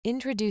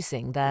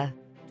Introducing the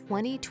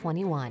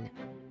 2021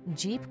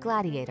 Jeep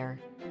Gladiator.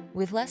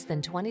 With less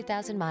than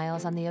 20,000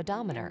 miles on the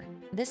odometer,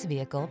 this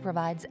vehicle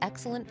provides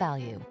excellent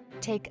value.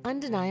 Take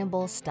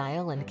undeniable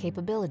style and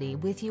capability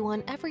with you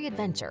on every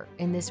adventure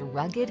in this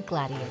rugged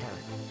Gladiator.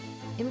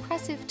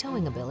 Impressive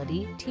towing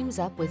ability teams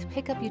up with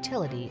pickup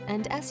utility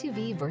and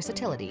SUV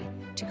versatility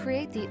to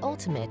create the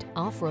ultimate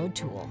off-road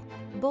tool.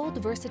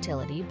 Bold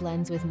versatility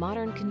blends with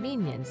modern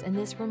convenience in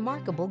this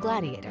remarkable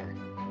Gladiator.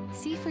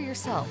 See for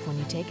yourself when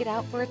you take it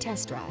out for a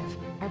test drive.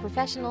 Our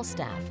professional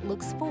staff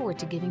looks forward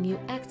to giving you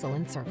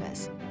excellent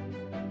service.